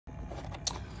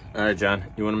All right, John,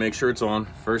 you want to make sure it's on.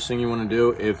 First thing you want to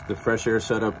do, if the fresh air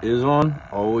setup is on,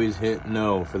 always hit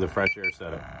no for the fresh air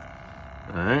setup.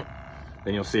 All right,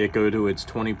 then you'll see it go to its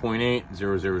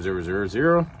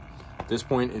 20.80000. At this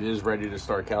point, it is ready to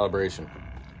start calibration.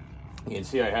 You can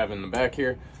see I have in the back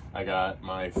here, I got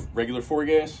my regular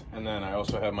 4-gas, and then I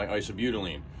also have my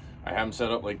isobutylene. I have them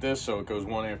set up like this, so it goes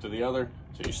one after the other.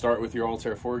 So you start with your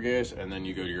Altair 4-gas, and then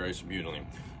you go to your isobutylene.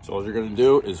 So all you're gonna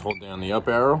do is hold down the up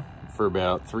arrow for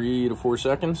about 3 to 4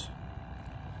 seconds.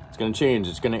 It's gonna change.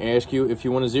 It's gonna ask you if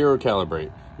you want to zero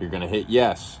calibrate. You're gonna hit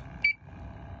yes.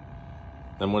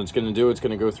 Then what it's gonna do, it's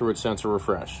gonna go through its sensor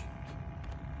refresh.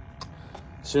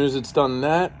 As soon as it's done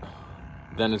that,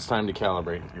 then it's time to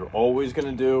calibrate. You're always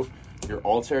gonna do your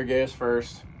Altair gas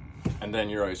first, and then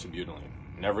your isobutylene.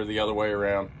 Never the other way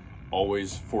around.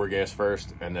 Always 4-gas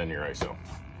first, and then your ISO.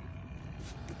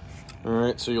 All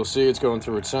right, so you'll see it's going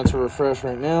through its sensor refresh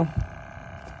right now.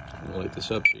 I'll light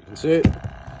this up so you can see it.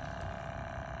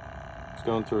 It's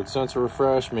going through its sensor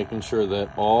refresh, making sure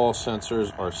that all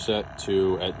sensors are set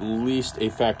to at least a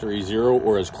factory 0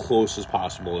 or as close as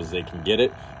possible as they can get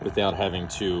it without having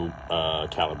to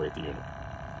calibrate the unit.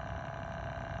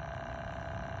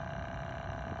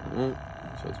 All right,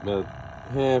 so it's about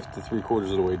half to 3/4 of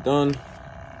the way done.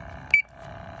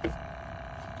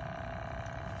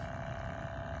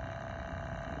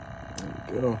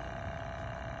 There we go.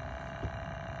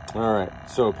 All right,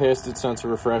 so past its sensor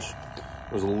refresh,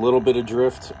 there's a little bit of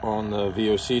drift on the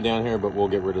VOC down here, but we'll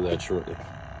get rid of that shortly.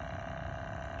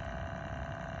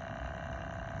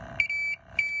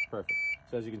 Perfect.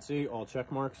 So as you can see, all check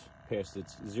marks past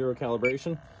its 0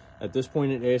 calibration. At this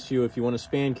point, it asks you if you want to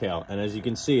span cal, and as you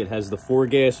can see, it has the 4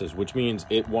 gases, which means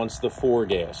it wants the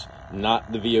 4-gas,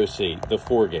 not the VOC, the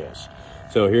 4-gas.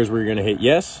 So here's where you're going to hit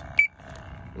yes,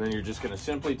 and then you're just going to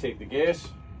simply take the gas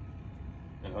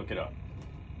and hook it up.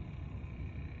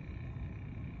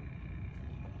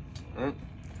 All right.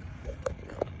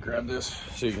 Grab this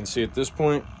so you can see at this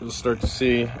point, you'll start to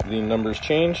see the numbers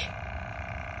change.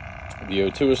 The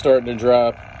O2 is starting to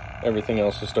drop, everything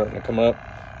else is starting to come up.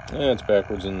 It's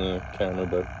backwards in the camera,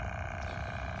 but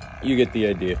you get the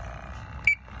idea.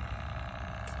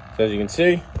 So as you can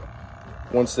see,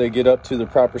 once they get up to the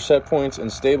proper set points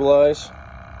and stabilize,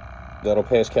 that'll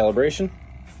pass calibration.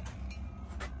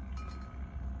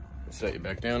 Set you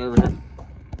back down over here.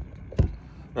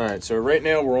 All right, so right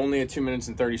now we're only at 2 minutes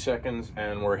and 30 seconds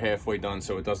and we're halfway done,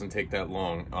 so it doesn't take that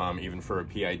long. Even for a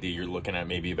PID, you're looking at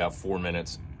maybe about 4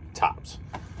 minutes tops.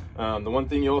 The one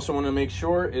thing you also want to make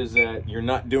sure is that you're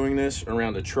not doing this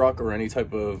around a truck or any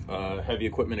type of heavy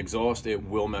equipment exhaust. It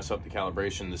will mess up the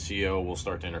calibration. The CO will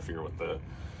start to interfere with the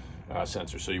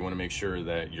sensor. So you want to make sure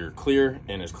that you're clear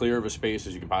and as clear of a space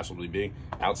as you can possibly be.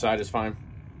 Outside is fine,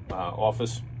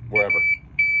 office, wherever.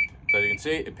 So as you can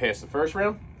see, it passed the first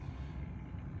round.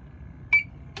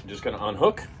 I'm just going to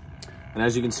unhook. And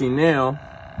as you can see now,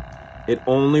 it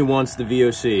only wants the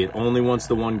VOC. It only wants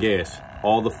the 1 gas.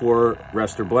 All the 4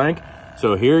 rest are blank.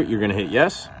 So here you're gonna hit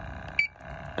yes,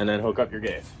 and then hook up your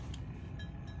gas.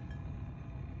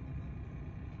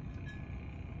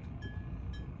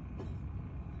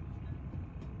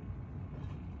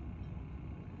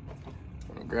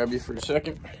 I'm gonna grab you for a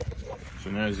second.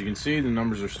 So now as you can see, the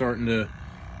numbers are starting to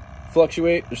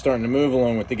fluctuate. They're starting to move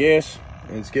along with the gas.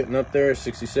 And it's getting up there,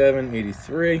 67,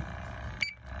 83.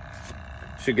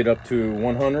 Should get up to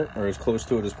 100 or as close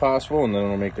to it as possible, and then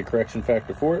it'll make the correction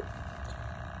factor for it.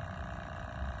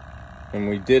 And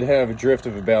we did have a drift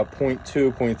of about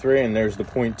 0.2, 0.3, and there's the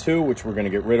 0.2, which we're going to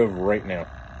get rid of right now.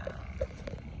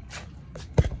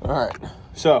 All right,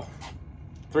 so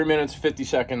 3 minutes, 50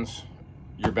 seconds,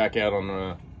 you're back out on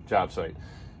the job site.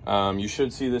 You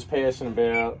should see this pass in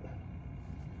about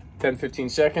 10, 15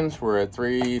 seconds. We're at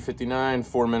 3:59,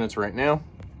 4 minutes right now.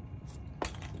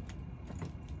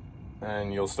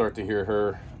 And you'll start to hear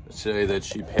her say that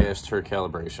she passed her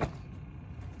calibration.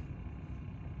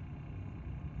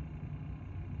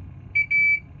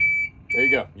 There you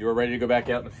go. You are ready to go back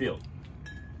out in the field.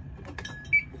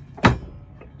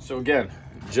 So again,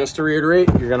 just to reiterate,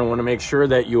 you're going to want to make sure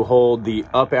that you hold the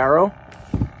up arrow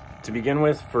to begin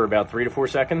with for about 3 to 4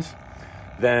 seconds.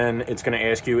 Then it's going to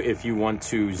ask you if you want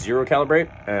to zero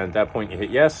calibrate. And at that point, you hit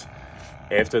yes.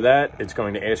 After that, it's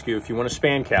going to ask you if you want to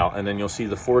span cal, and then you'll see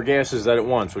the 4 gases that it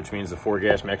wants, which means the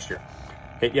 4-gas mixture.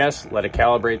 Hit yes, let it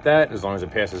calibrate that. As long as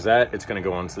it passes that, it's going to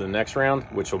go on to the next round,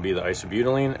 which will be the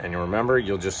isobutylene. And you'll remember,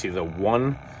 you'll just see the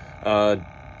 1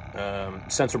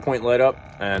 sensor point light up,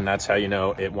 and that's how you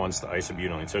know it wants the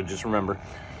isobutylene. So just remember,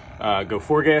 go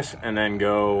 4-gas and then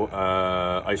go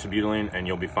isobutylene, and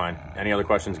you'll be fine. Any other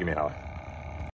questions, give me a holler.